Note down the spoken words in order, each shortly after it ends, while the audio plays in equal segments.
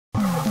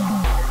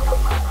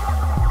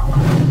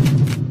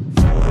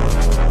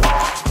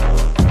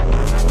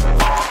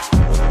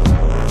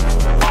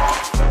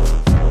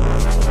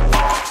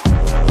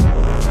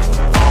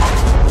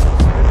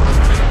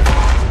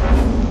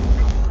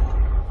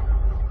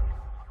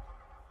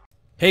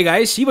Hey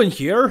guys, Ivan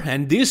here,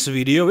 and this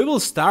video we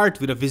will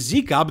start with a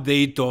physique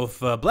update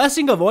of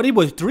Blessing of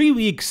Bodybuilding 3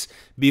 weeks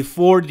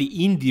before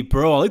the Indy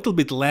Pro, a little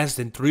bit less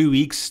than 3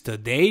 weeks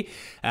today.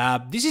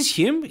 This is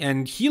him,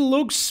 and he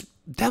looks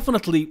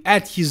definitely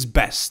at his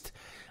best.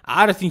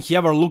 I don't think he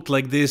ever looked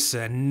like this,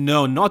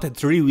 no, not at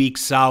 3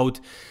 weeks out.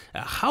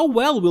 How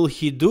well will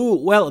he do?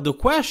 Well, the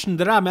question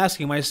that I'm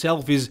asking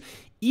myself is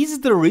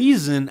the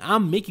reason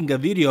I'm making a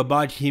video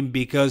about him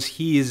because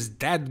he is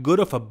that good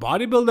of a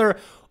bodybuilder,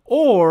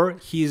 or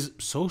his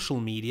social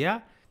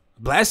media?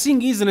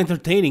 Blessing is an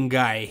entertaining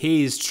guy,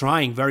 he is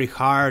trying very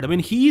hard, I mean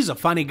he is a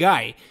funny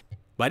guy.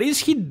 But is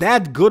he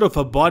that good of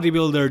a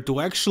bodybuilder to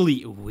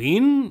actually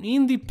win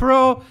Indy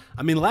Pro?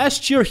 I mean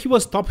last year he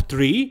was top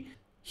 3,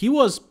 he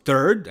was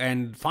 3rd,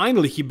 and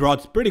finally he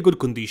brought pretty good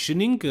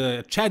conditioning.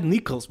 Chad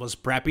Nichols was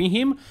prepping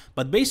him,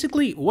 but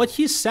basically what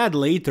he said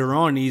later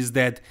on is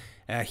that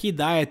he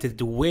dieted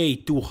way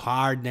too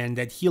hard and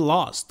that he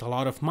lost a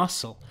lot of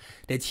muscle,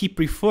 that he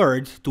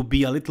preferred to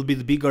be a little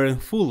bit bigger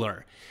and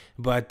fuller.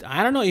 But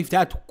I don't know if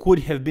that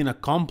could have been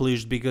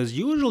accomplished because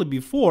usually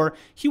before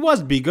he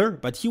was bigger,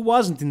 but he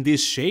wasn't in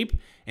this shape.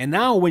 And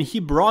now when he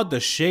brought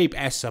the shape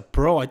as a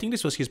pro, I think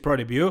this was his pro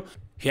debut,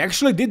 he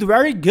actually did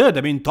very good.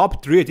 I mean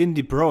top 3 at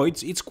Indy Pro,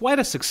 it's quite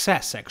a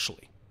success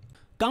actually.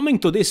 Coming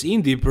to this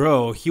Indy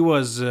Pro, he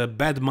was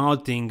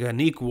bad-mouthing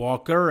Nick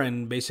Walker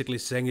and basically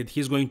saying that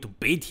he's going to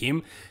beat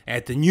him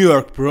at the New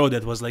York Pro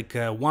that was like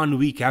 1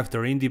 week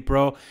after Indy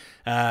Pro.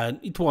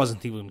 It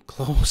wasn't even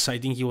close. I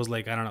think he was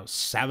like, I don't know,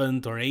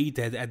 7th or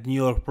 8th at New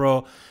York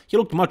Pro. He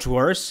looked much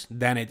worse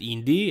than at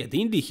Indy. At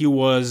Indy he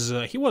was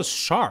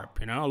sharp,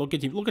 you know. Look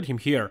at him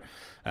here.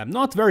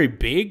 Not very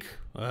big.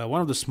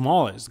 One of the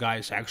smallest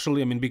guys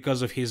actually, I mean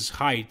because of his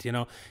height, you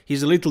know,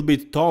 he's a little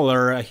bit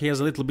taller, he has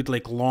a little bit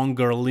like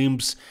longer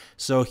limbs,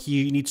 so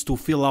he needs to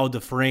fill out the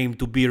frame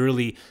to be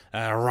really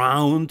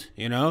round,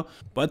 you know,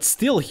 but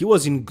still he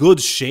was in good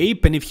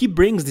shape, and if he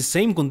brings the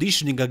same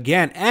conditioning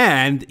again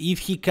and if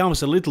he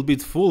comes a little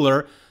bit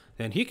fuller,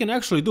 then he can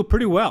actually do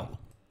pretty well.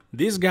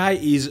 This guy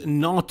is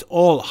not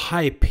all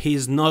hype,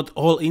 he's not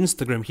all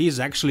Instagram, he's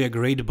actually a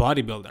great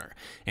bodybuilder,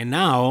 and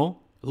now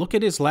look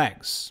at his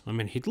legs. I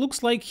mean, it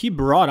looks like he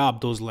brought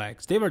up those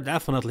legs. They were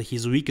definitely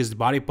his weakest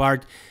body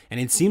part, and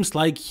it seems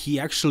like he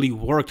actually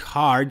worked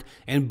hard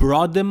and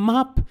brought them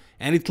up.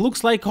 And it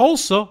looks like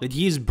also that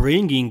he is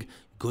bringing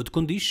good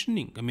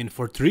conditioning. I mean,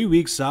 for 3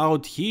 weeks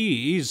out,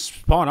 he is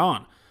spot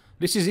on.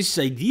 This is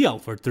ideal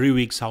for 3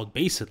 weeks out,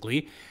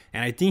 basically.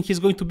 And I think he's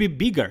going to be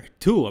bigger,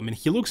 too. I mean,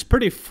 he looks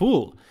pretty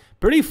full.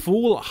 Pretty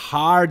full,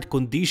 hard,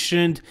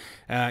 conditioned.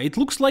 It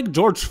looks like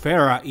George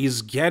Farah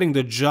is getting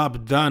the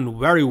job done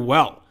very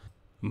well.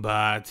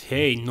 But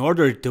hey, in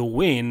order to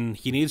win,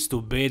 he needs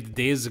to beat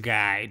this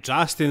guy.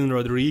 Justin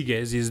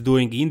Rodriguez is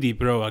doing Indy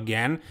Pro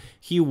again.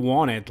 He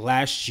won it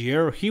last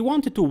year. He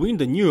wanted to win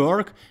the New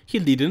York. He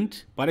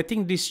didn't, but I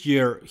think this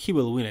year he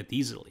will win it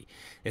easily.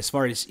 As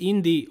far as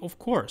Indy, of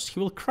course, he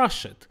will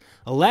crush it.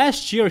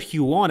 Last year he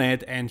won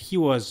it and he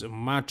was a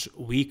much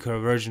weaker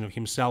version of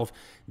himself.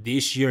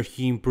 This year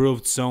he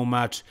improved so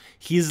much.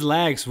 His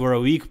legs were a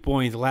weak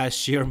point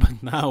last year,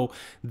 but now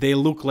they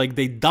look like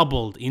they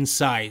doubled in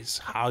size.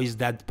 How is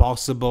that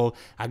possible?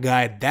 A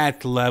guy at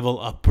that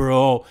level, a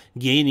pro,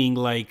 gaining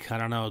like, I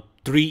don't know,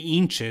 3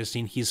 inches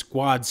in his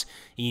quads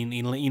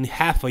in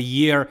half a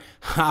year.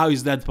 How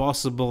is that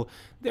possible?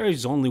 There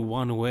is only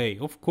one way,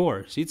 of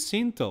course, it's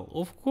Intel,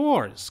 of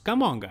course.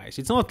 Come on guys,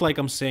 it's not like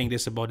I'm saying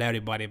this about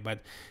everybody,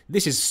 but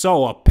this is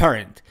so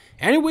apparent.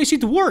 Anyways,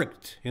 it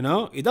worked, you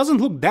know, it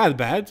doesn't look that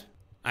bad.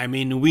 I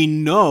mean, we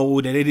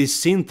know that it is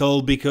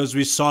Intel because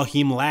we saw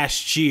him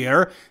last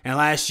year, and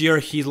last year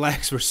his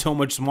legs were so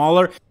much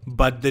smaller,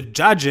 but the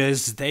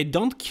judges, they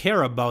don't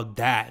care about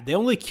that. They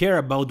only care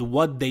about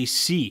what they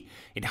see,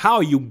 and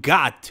how you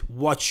got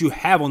what you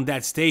have on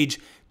that stage,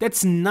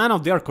 that's none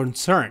of their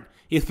concern.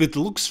 If it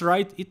looks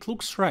right, it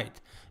looks right.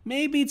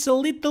 Maybe it's a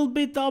little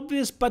bit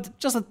obvious, but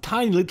just a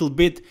tiny little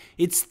bit,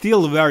 it's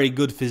still very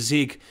good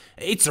physique.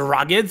 It's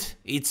rugged,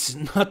 it's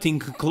nothing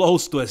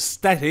close to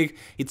aesthetic,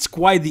 it's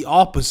quite the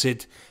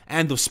opposite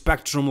end of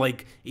spectrum,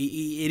 like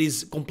it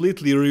is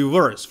completely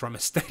reverse from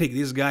aesthetic.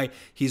 This guy,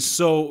 he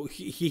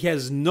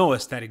has no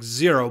aesthetic,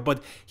 zero,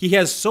 but he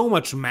has so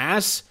much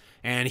mass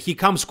and he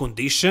comes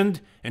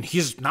conditioned and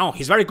he's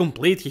very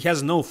complete, he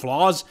has no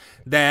flaws,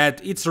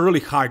 that it's really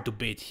hard to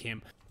beat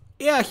him.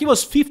 Yeah, he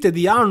was 5th at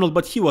the Arnold,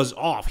 but he was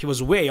off. He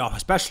was way off,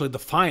 especially the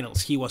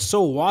finals. He was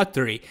so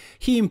watery.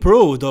 He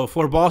improved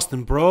for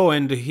Boston Pro,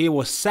 and he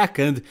was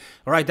 2nd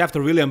right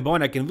after William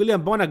Bonac. And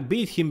William Bonac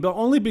beat him, but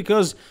only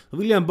because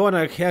William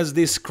Bonac has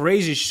this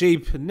crazy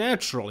shape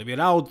naturally,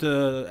 without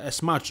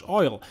as much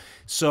oil.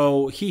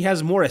 So he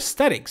has more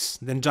aesthetics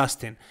than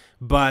Justin.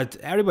 But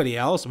everybody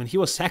else, I mean, he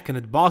was 2nd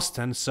at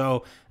Boston,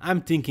 so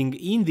I'm thinking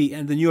Indy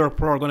and the New York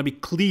Pro are going to be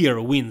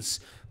clear wins.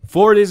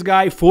 For this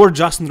guy, for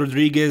Justin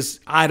Rodriguez,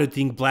 I don't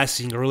think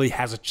Blessing really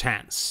has a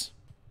chance.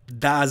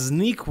 Does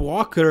Nick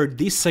Walker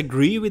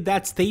disagree with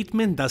that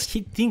statement? Does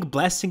he think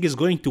Blessing is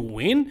going to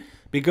win?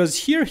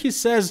 Because here he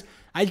says,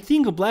 I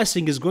think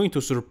Blessing is going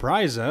to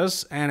surprise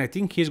us, and I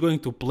think he's going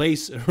to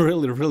place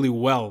really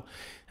well.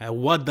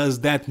 What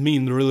does that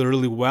mean,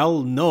 really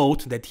well?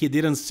 Note that he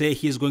didn't say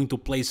he's going to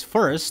place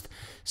first,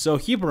 so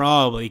he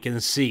probably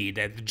can see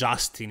that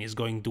Justin is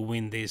going to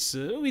win this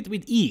with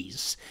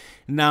ease.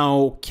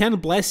 Now, can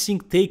Blessing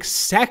take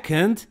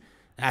second?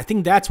 I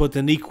think that's what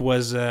Nick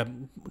was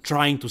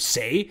trying to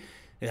say.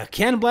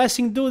 Can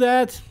Blessing do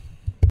that?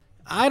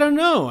 I don't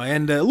know.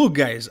 And look,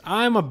 guys,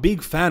 I'm a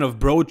big fan of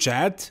Bro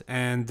Chat,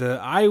 and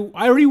I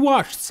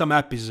rewatched some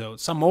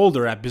episodes, some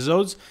older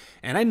episodes,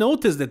 and I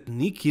noticed that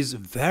Nick is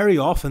very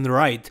often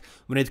right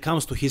when it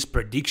comes to his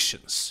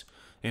predictions.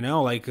 You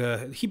know, like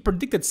he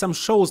predicted some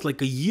shows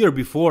like a year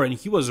before, and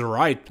he was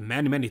right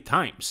many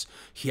times.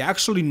 He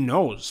actually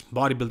knows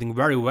bodybuilding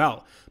very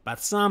well,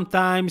 but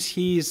sometimes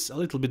he's a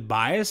little bit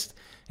biased.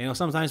 You know,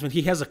 sometimes when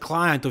he has a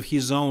client of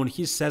his own,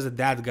 he says that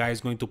that guy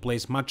is going to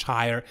place much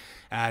higher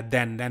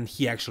than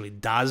he actually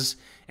does.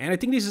 And I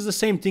think this is the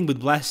same thing with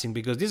Blessing,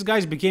 because these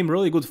guys became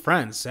really good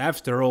friends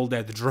after all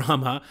that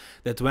drama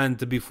that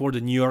went before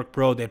the New York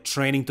Pro. They're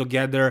training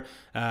together.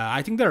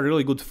 I think they're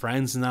really good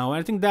friends now. And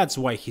I think that's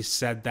why he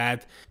said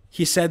that.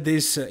 He said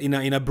this in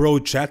a Bro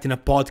Chat, in a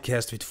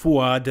podcast with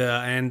Fuad,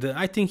 and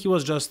I think he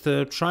was just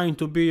trying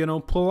to be,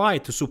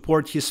 polite, to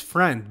support his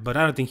friend, but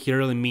I don't think he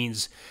really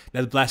means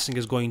that Blessing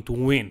is going to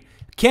win.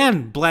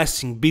 Can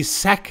Blessing be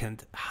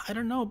second? I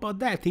don't know about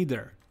that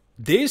either.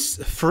 This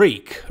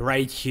freak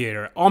right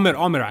here, Omer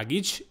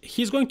Agic,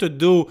 he's going to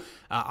do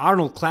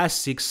Arnold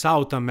Classic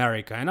South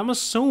America, and I'm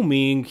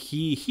assuming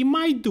he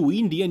might do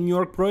Indy and New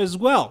York Pro as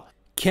well.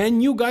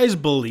 Can you guys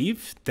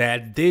believe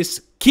that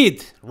this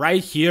kid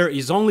right here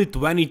is only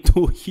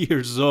 22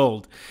 years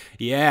old?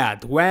 Yeah,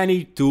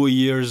 22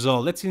 years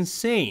old. That's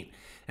insane.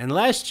 And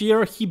last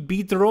year he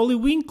beat Rolly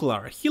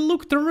Winkler. He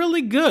looked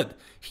really good.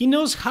 He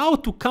knows how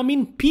to come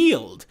in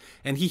peeled.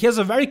 And he has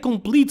a very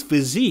complete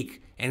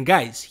physique. And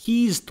guys,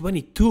 he's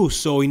 22,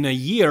 so in a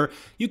year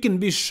you can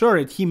be sure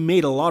that he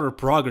made a lot of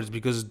progress,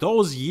 because in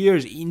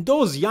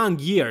those young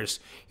years,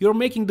 you're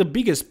making the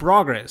biggest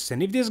progress.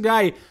 And if this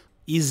guy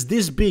is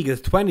this big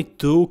at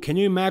 22, can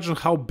you imagine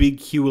how big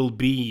he will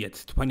be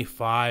at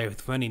 25,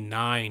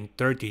 29,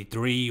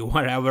 33,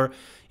 whatever?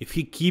 If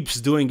he keeps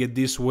doing it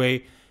this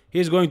way,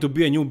 he's going to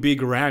be a new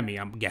Big Ramy,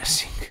 I'm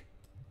guessing.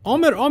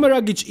 Omer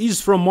Agic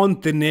is from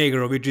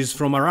Montenegro, which is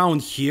from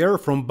around here,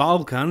 from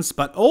Balkans,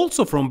 but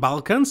also from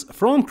Balkans,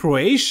 from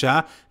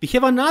Croatia. We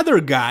have another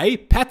guy,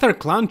 Petar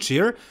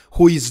Klancir,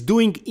 who is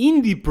doing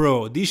Indy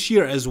Pro this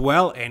year as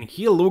well, and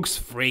he looks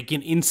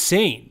freaking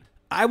insane.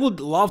 I would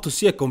love to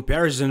see a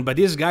comparison, but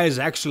this guy is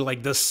actually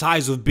like the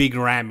size of Big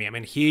Ramy. I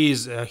mean, he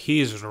is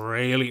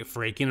really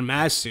freaking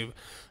massive.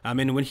 I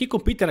mean, when he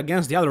competed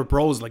against the other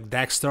pros like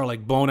Dexter,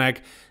 like Bonac,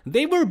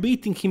 they were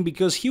beating him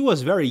because he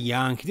was very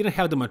young, he didn't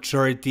have the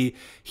maturity,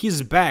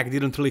 his back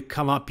didn't really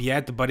come up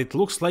yet, but it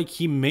looks like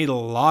he made a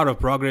lot of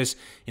progress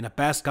in the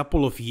past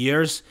couple of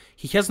years.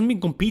 He hasn't been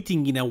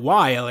competing in a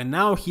while, and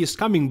now he is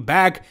coming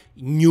back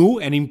new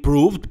and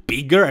improved,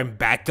 bigger and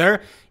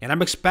better, and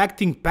I'm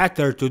expecting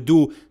Petar to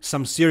do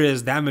some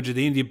serious damage at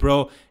the Indy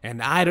Pro,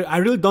 and I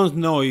really don't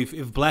know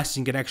if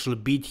Blessing can actually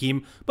beat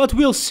him, but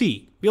we'll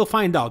see. We'll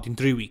find out in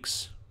 3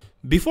 weeks.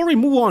 Before we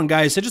move on,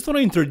 guys, I just want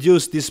to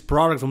introduce this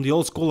product from the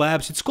Old School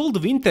Labs. It's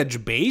called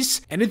Vintage Base,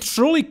 and it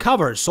truly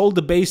covers all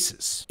the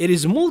bases. It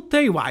is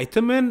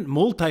multivitamin,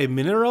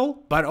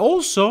 multi-mineral, but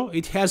also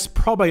it has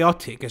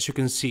probiotic, as you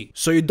can see.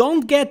 So you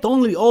don't get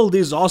only all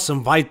these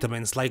awesome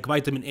vitamins like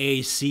vitamin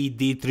A, C,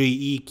 D3,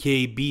 E,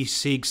 K,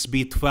 B6,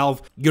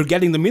 B12. You're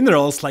getting the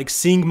minerals like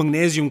zinc,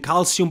 magnesium,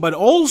 calcium, but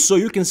also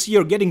you can see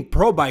you're getting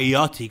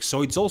probiotics.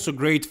 So it's also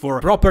great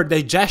for proper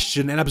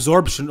digestion and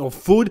absorption of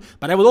food.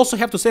 But I would also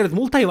have to say that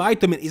multivitamin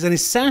is an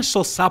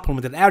essential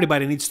supplement that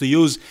everybody needs to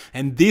use,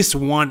 and this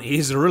one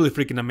is really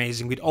freaking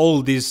amazing with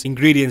all these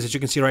ingredients that you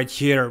can see right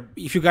here.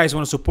 If you guys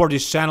want to support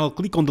this channel,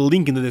 click on the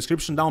link in the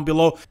description down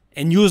below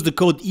and use the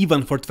code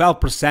EVEN for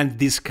 12%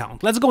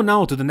 discount. Let's go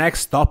now to the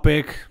next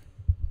topic,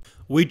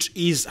 which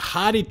is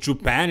Hadi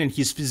Choopan and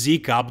his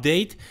physique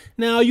update.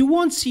 Now, you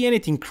won't see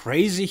anything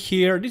crazy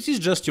here, this is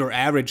just your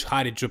average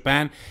Hadi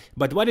Choopan,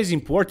 but what is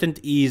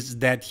important is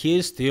that he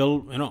is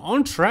still,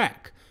 on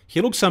track. He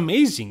looks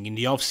amazing in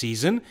the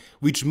off-season,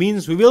 which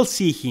means we will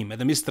see him at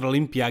the Mr.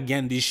 Olympia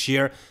again this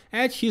year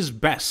at his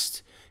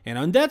best.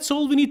 And that's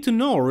all we need to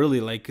know, really.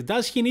 Like,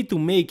 does he need to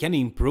make any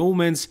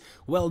improvements?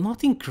 Well,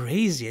 nothing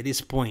crazy at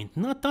this point,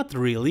 not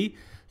really.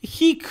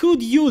 He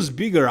could use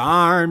bigger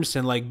arms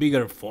and like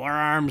bigger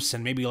forearms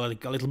and maybe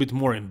like a little bit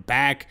more in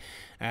back,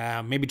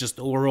 maybe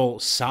just overall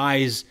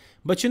size.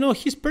 But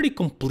he's pretty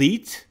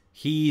complete.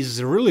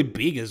 He's really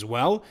big as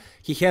well.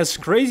 He has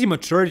crazy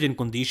maturity and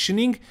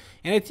conditioning,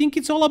 and I think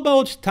it's all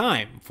about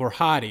time for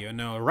Hadi,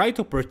 right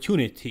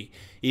opportunity.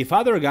 If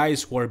other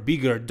guys who are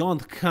bigger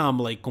don't come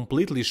like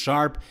completely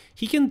sharp,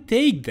 he can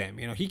take them,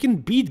 he can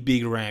beat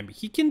Big Ramy.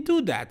 He can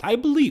do that, I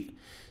believe.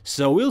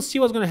 So we'll see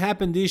what's gonna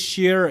happen this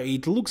year.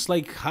 It looks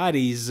like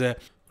Hadi is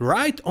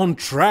right on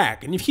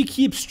track. And if he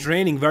keeps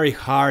training very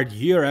hard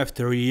year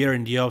after year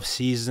in the off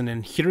season,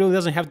 and he really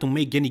doesn't have to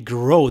make any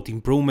growth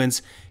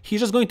improvements, he's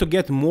just going to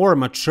get more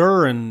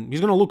mature and he's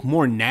going to look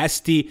more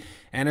nasty.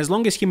 And as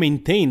long as he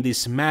maintains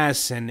this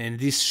mass and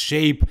this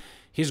shape,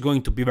 he's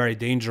going to be very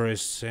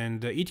dangerous.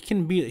 And it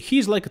can be,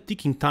 he's like a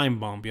ticking time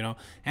bomb, you know.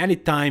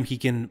 Anytime he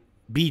can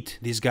beat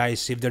these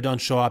guys if they don't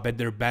show up at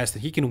their best,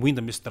 and he can win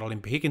the Mr.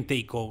 Olympia, he can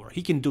take over,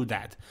 he can do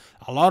that.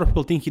 A lot of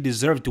people think he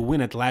deserved to win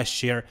it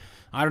last year.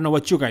 I don't know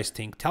what you guys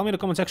think. Tell me in the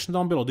comment section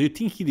down below. Do you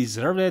think he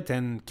deserved it,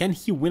 and can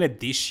he win it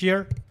this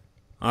year?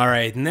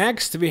 Alright,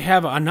 next we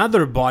have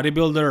another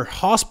bodybuilder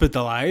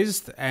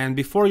hospitalized, and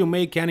before you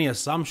make any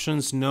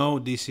assumptions, no,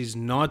 this is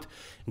not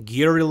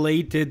gear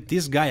related.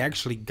 This guy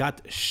actually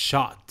got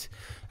shot.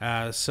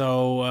 As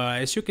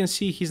you can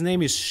see, his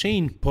name is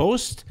Shane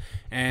Post,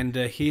 and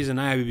he's an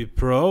IFBB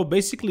Pro.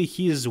 Basically,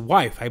 his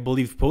wife, I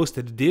believe,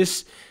 posted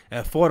this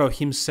photo of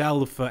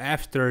himself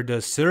after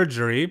the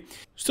surgery.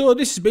 So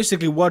this is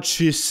basically what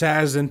she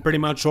says, and pretty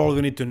much all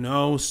we need to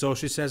know. So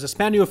she says, as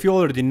many of you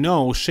already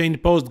know, Shane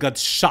Post got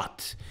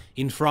shot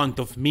in front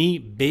of me,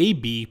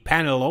 baby,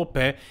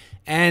 Penelope,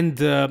 and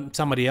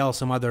somebody else,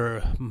 some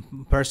other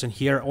person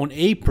here, on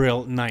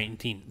April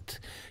 19th.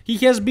 He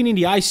has been in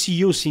the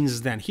ICU since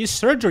then. His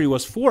surgery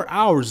was 4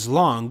 hours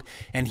long,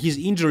 and his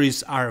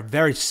injuries are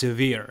very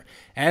severe.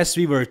 As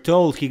we were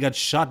told, he got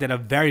shot at a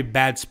very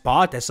bad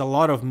spot, as a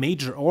lot of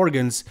major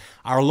organs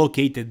are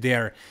located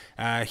there.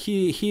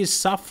 He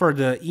suffered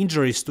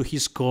injuries to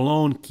his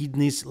colon,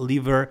 kidneys,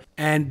 liver,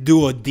 and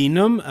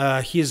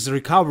duodenum. His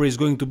recovery is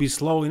going to be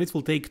slow, and it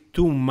will take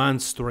 2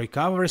 months to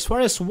recover. As far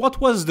as what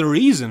was the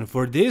reason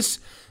for this,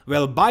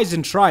 well,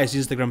 Bison Try's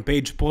Instagram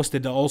page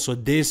posted also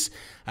this.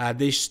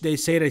 They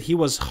say that he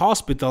was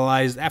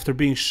hospitalized after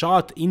being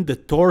shot in the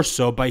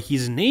torso by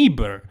his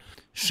neighbor.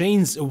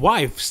 Shane's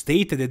wife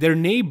stated that their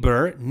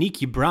neighbor,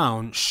 Nikki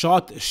Brown,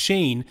 shot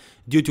Shane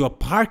due to a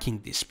parking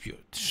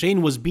dispute.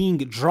 Shane was being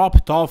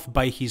dropped off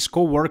by his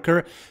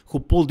co-worker who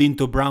pulled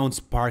into Brown's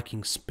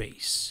parking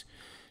space.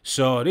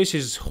 So this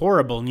is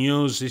horrible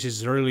news. This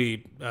is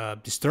really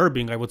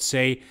disturbing, I would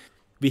say.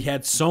 We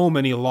had so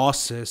many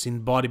losses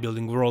in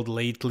bodybuilding world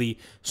lately,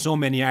 so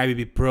many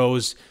IFBB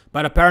pros,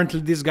 but apparently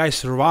this guy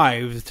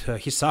survived.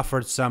 He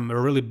suffered some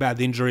really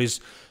bad injuries.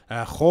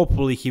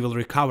 Hopefully he will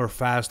recover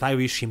fast. I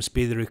wish him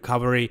speedy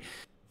recovery.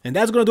 And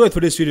that's gonna do it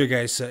for this video,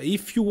 guys.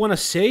 If you wanna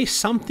say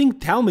something,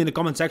 tell me in the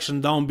comment section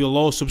down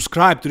below.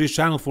 Subscribe to this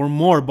channel for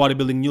more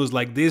bodybuilding news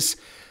like this.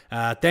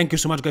 Thank you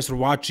so much, guys, for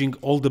watching.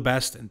 All the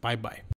best, and bye-bye.